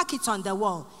 look, mark it on the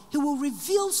wall. He will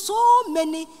reveal so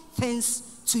many things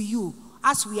to you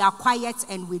as we are quiet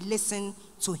and we listen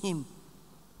to him.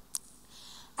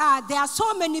 There are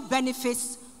so many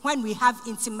benefits when we have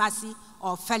intimacy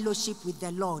or fellowship with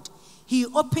the Lord. He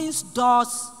opens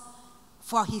doors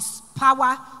for his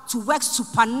power to work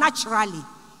supernaturally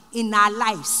in our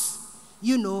lives.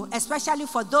 You know, especially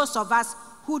for those of us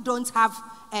who don't have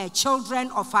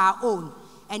children of our own.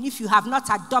 And if you have not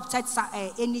adopted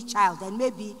any child, and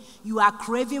maybe you are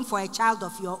craving for a child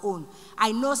of your own.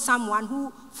 I know someone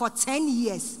who, for 10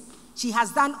 years, she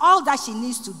has done all that she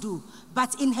needs to do.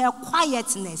 But in her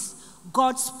quietness,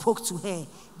 God spoke to her,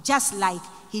 just like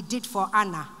he did for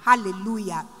Anna.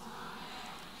 Hallelujah.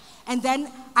 And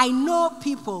then I know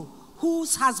people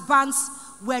whose husbands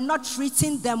were not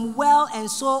treating them well and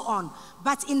so on.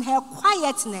 But in her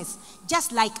quietness,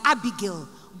 just like Abigail,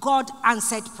 God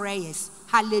answered prayers.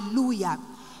 Hallelujah.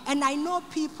 And I know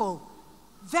people,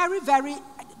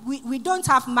 we don't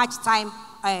have much time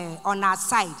on our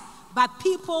side, but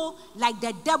people like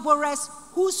the Deborahs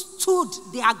who stood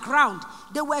their ground,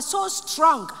 they were so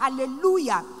strong.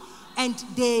 Hallelujah. And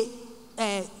they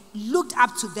looked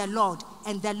up to the Lord,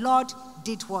 and the Lord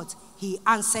did what? He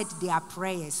answered their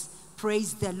prayers.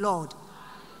 Praise the Lord.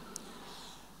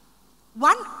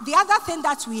 The other thing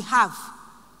that we have,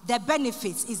 the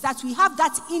benefits, is that we have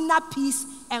that inner peace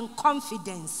and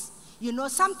confidence. You know,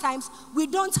 sometimes we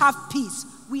don't have peace.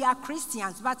 We are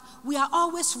Christians, but we are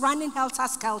always running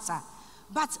helter-skelter.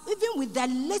 But even with the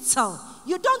little,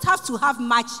 you don't have to have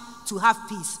much to have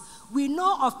peace. We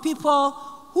know of people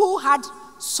who had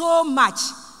so much,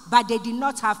 but they did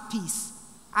not have peace.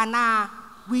 And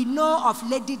we know of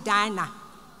Lady Diana,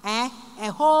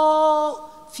 a whole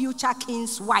future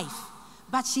king's wife,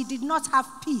 but she did not have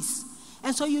peace.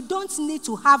 And so you don't need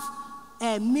to have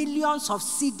millions of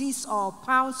cedis or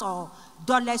pounds or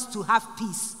dollars to have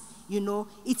peace. You know,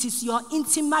 it is your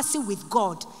intimacy with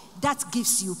God that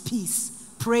gives you peace.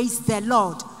 Praise the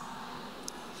Lord.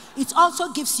 It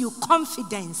also gives you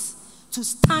confidence to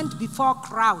stand before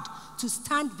crowd, to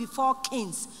stand before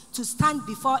kings, to stand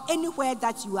before anywhere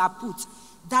that you are put.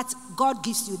 That God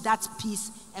gives you that peace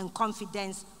and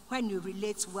confidence when you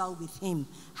relate well with him.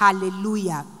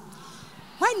 Hallelujah.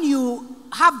 When you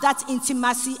have that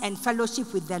intimacy and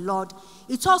fellowship with the Lord,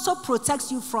 it also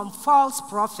protects you from false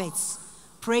prophets.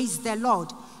 Praise the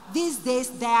Lord. These days,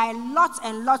 there are lots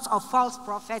and lots of false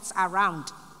prophets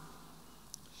around.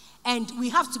 And we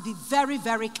have to be very,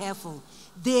 very careful.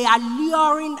 They are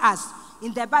luring us.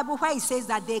 In the Bible, where it says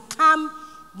that they come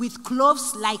with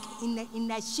clothes like in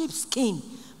a sheep's skin,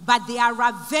 but they are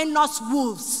ravenous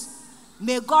wolves.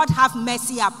 May God have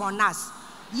mercy upon us.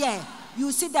 Yeah.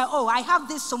 You see that, I have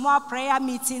this small prayer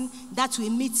meeting that we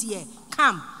meet here.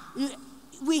 Come.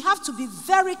 We have to be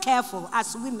very careful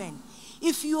as women.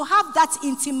 If you have that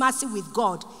intimacy with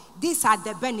God, these are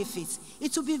the benefits.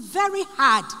 It will be very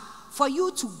hard for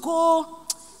you to go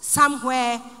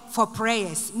somewhere for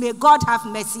prayers. May God have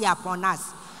mercy upon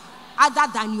us.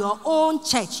 Other than your own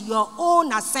church, your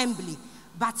own assembly.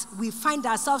 But we find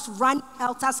ourselves running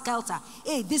helter-skelter.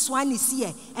 Hey, this one is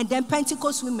here. And then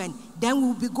Pentecost women, then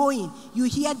we'll be going. You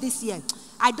hear this here.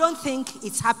 I don't think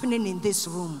it's happening in this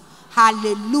room.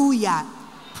 Hallelujah.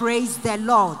 Praise the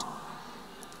Lord.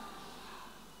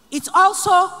 It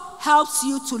also helps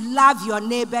you to love your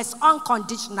neighbors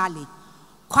unconditionally.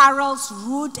 Quarrels,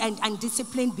 rude, and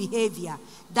undisciplined behavior.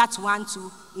 That's one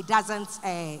too. It doesn't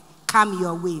come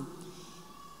your way.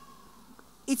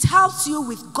 It helps you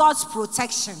with God's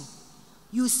protection.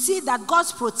 You see that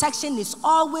God's protection is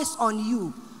always on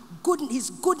you. His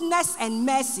goodness and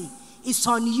mercy is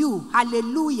on you.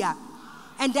 Hallelujah.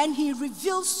 And then he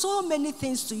reveals so many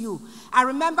things to you. I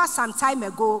remember some time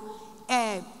ago,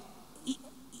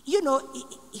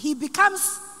 he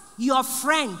becomes your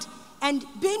friend. And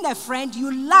being a friend,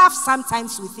 you laugh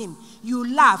sometimes with him. You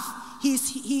laugh.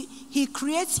 He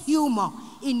creates humor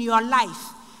in your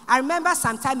life. I remember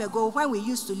some time ago when we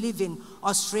used to live in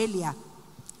Australia,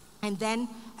 and then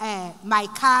my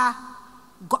car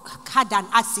had an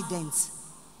accident.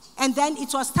 And then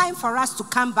it was time for us to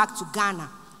come back to Ghana.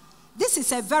 This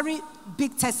is a very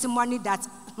big testimony that...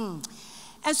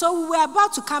 And so we were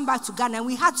about to come back to Ghana, and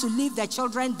we had to leave the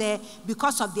children there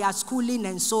because of their schooling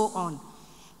and so on.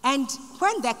 And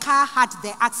when the car had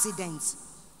the accident,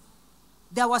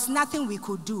 there was nothing we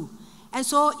could do. And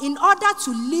so in order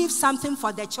to leave something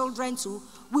for the children to,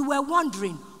 we were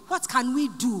wondering, what can we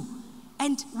do?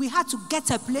 And we had to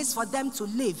get a place for them to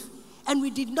live. And we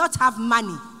did not have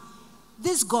money.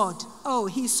 This God,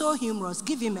 he's so humorous.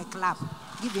 Give him a clap.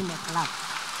 Give him a clap.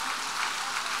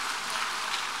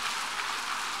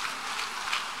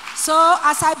 So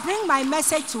as I bring my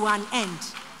message to an end,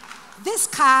 this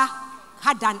car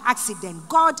had an accident.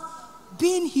 God,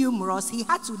 being humorous, he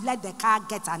had to let the car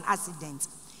get an accident.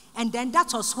 And then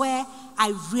that was where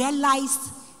I realized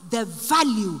the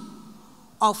value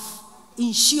of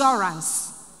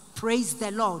insurance. Praise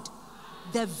the Lord.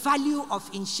 The value of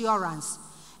insurance.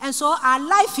 And so our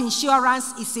life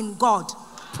insurance is in God.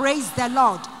 Praise the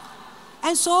Lord.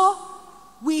 And so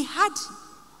we had,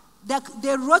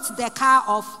 they wrote the car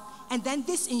off, and then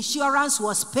this insurance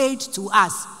was paid to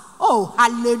us. Oh,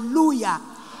 hallelujah.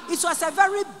 It was a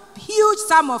very huge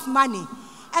sum of money.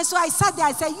 And so I sat there,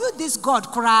 I said, you this God,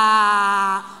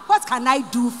 what can I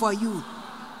do for you?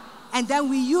 And then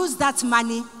we used that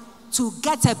money to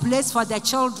get a place for the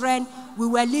children. we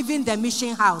were leaving the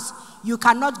mission house. You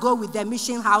cannot go with the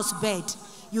mission house bed.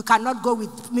 You cannot go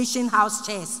with mission house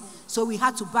chairs. So we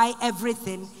had to buy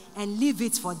everything and leave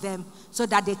it for them so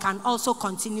that they can also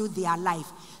continue their life.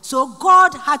 So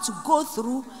God had to go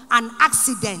through an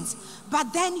accident.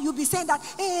 But then you'll be saying that,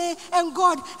 and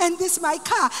God, and this is my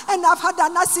car, and I've had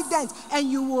an accident.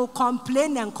 And you will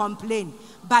complain and complain.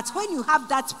 But when you have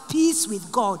that peace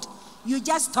with God, you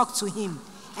just talk to him,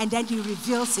 and then he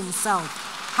reveals himself.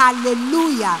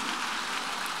 Hallelujah.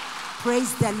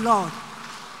 Praise the Lord.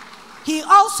 He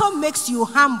also makes you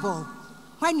humble.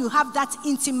 When you have that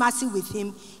intimacy with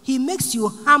him, he makes you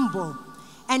humble.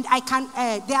 And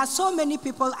there are so many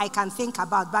people I can think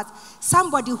about, but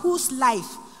somebody whose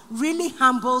life really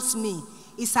humbles me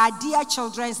is our dear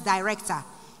children's director,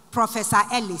 Professor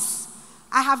Ellis.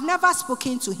 I have never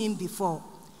spoken to him before.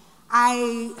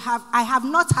 I have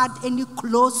not had any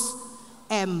close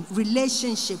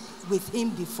relationship with him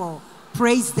before.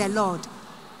 Praise the Lord.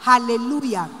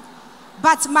 Hallelujah.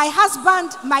 But my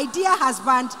husband, my dear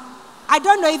husband, I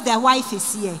don't know if the wife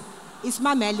is here. Is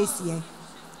Mama Ellis here?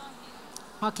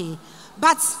 Okay.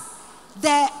 But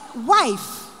the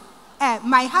wife,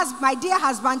 my dear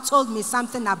husband told me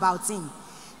something about him.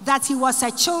 That he was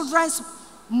a children's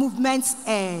movement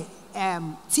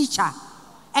teacher.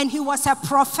 And he was a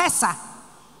professor.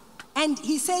 And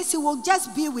he says he will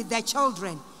just be with the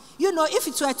children. You know, if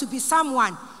it were to be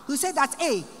someone who said that,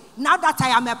 hey, now that I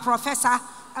am a professor,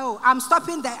 I'm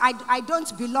stopping there. I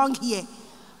don't belong here.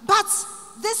 But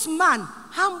this man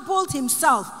humbled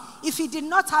himself. If he did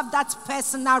not have that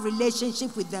personal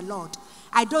relationship with the Lord,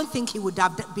 I don't think he would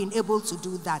have been able to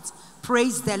do that.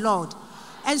 Praise the Lord.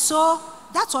 And so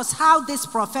that was how this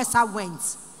professor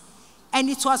went. And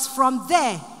it was from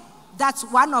there that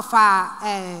one of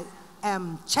our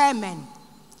chairmen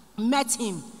met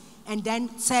him and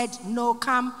then said, no,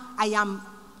 come, I am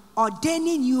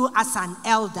ordaining you as an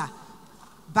elder.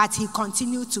 But he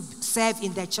continued to serve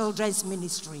in the children's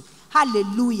ministry.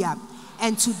 Hallelujah.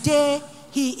 And today,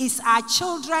 he is our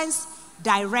children's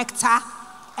director,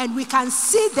 and we can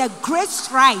see the great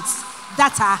strides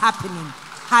that are happening.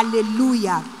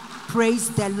 Hallelujah. Praise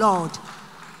the Lord.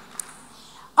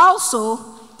 Also,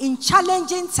 in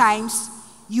challenging times,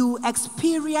 you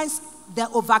experience the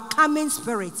overcoming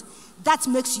spirit that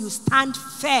makes you stand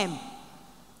firm.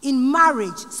 In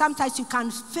marriage, sometimes you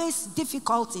can face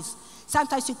difficulties.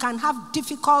 Sometimes you can have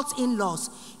difficult in-laws.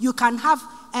 You can have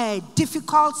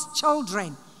difficult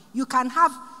children. You can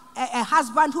have a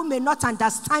husband who may not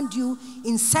understand you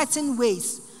in certain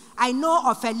ways. I know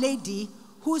of a lady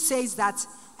who says that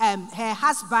her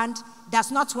husband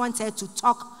does not want her to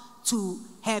talk to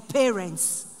her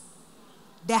parents.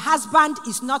 The husband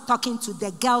is not talking to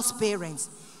the girl's parents.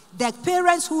 The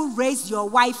parents who raised your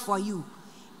wife for you,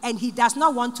 and he does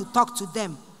not want to talk to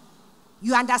them.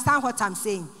 You understand what I'm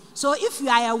saying? So if you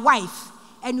are a wife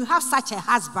and you have such a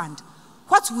husband,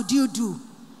 what would you do?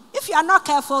 If you are not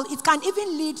careful, it can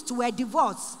even lead to a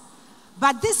divorce.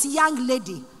 But this young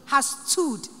lady has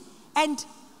stood, and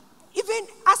even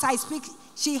as I speak,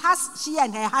 she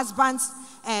and her husband's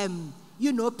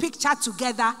picture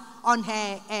together on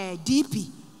her DP.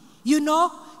 You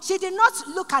know, she did not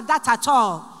look at that at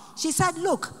all. She said,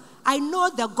 look, I know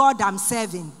the God I'm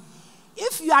serving.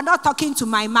 If you are not talking to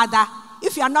my mother,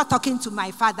 if you are not talking to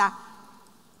my father,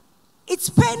 it's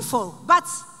painful. But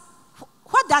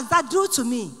what does that do to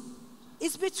me?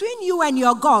 It's between you and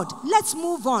your God. Let's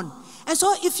move on. And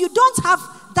so if you don't have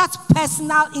that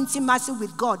personal intimacy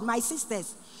with God, my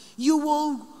sisters, you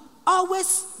will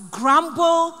always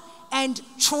grumble and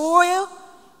toil.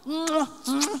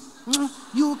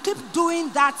 You keep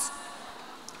doing that,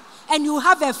 and you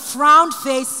have a frown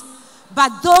face.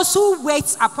 But those who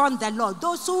wait upon the Lord,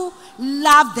 those who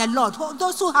love the Lord,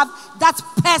 those who have that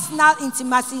personal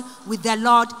intimacy with the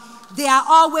Lord, they are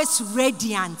always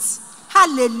radiant.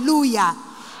 Hallelujah.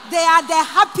 They are the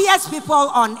happiest people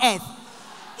on earth.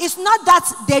 It's not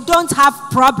that they don't have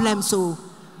problems,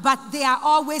 but they are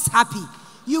always happy.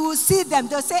 You will see them,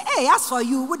 they'll say, hey, as for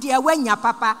you, when your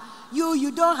papa,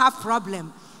 you don't have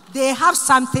problem. They have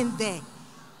something there.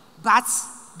 But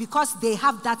because they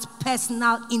have that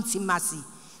personal intimacy,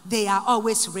 they are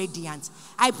always radiant.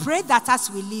 I pray that as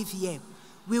we leave here,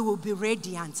 we will be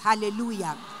radiant.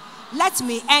 Hallelujah. Let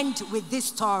me end with this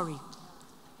story.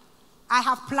 I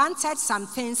have planted some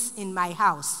things in my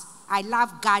house. I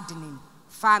love gardening,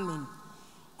 farming.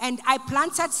 And I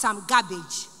planted some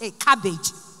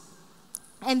cabbage.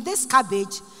 And this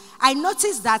cabbage, I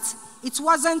noticed that it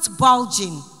wasn't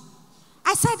bulging.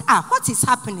 I said, what is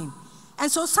happening? And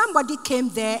so somebody came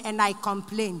there and I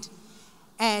complained.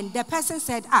 And the person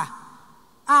said,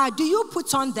 do you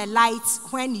put on the lights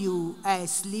when you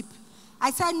sleep?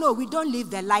 I said, no, we don't leave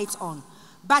the lights on.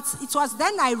 But it was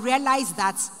then I realized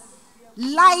that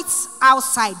lights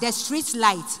outside, the street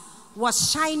light,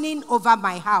 was shining over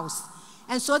my house.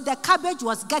 And so the cabbage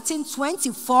was getting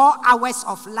 24 hours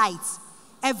of light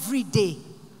every day.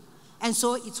 And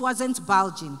so it wasn't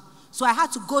bulging. So I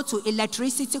had to go to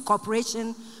Electricity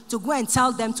Corporation to go and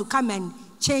tell them to come and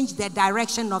change the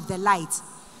direction of the light.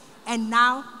 And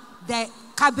now the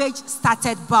cabbage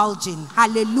started bulging.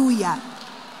 Hallelujah.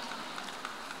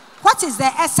 What is the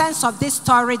essence of this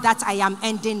story that I am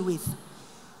ending with?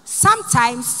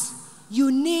 Sometimes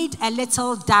you need a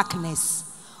little darkness.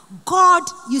 God,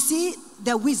 you see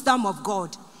the wisdom of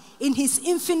God. In his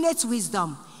infinite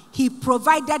wisdom, he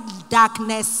provided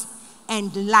darkness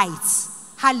and light.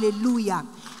 Hallelujah.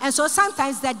 And so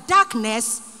sometimes the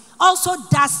darkness also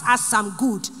does us some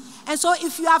good. And so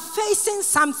if you are facing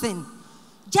something,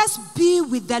 just be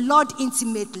with the Lord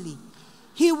intimately.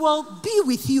 He will be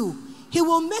with you. He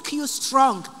will make you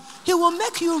strong. He will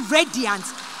make you radiant.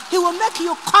 He will make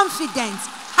you confident.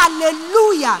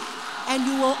 Hallelujah. And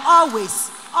you will always,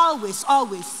 always,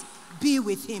 always be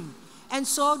with him. And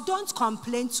so don't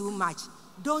complain too much.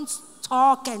 Don't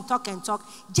talk and talk and talk.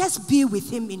 Just be with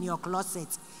him in your closet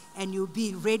and you'll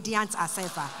be radiant as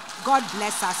ever. God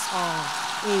bless us all.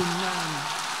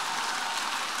 Amen.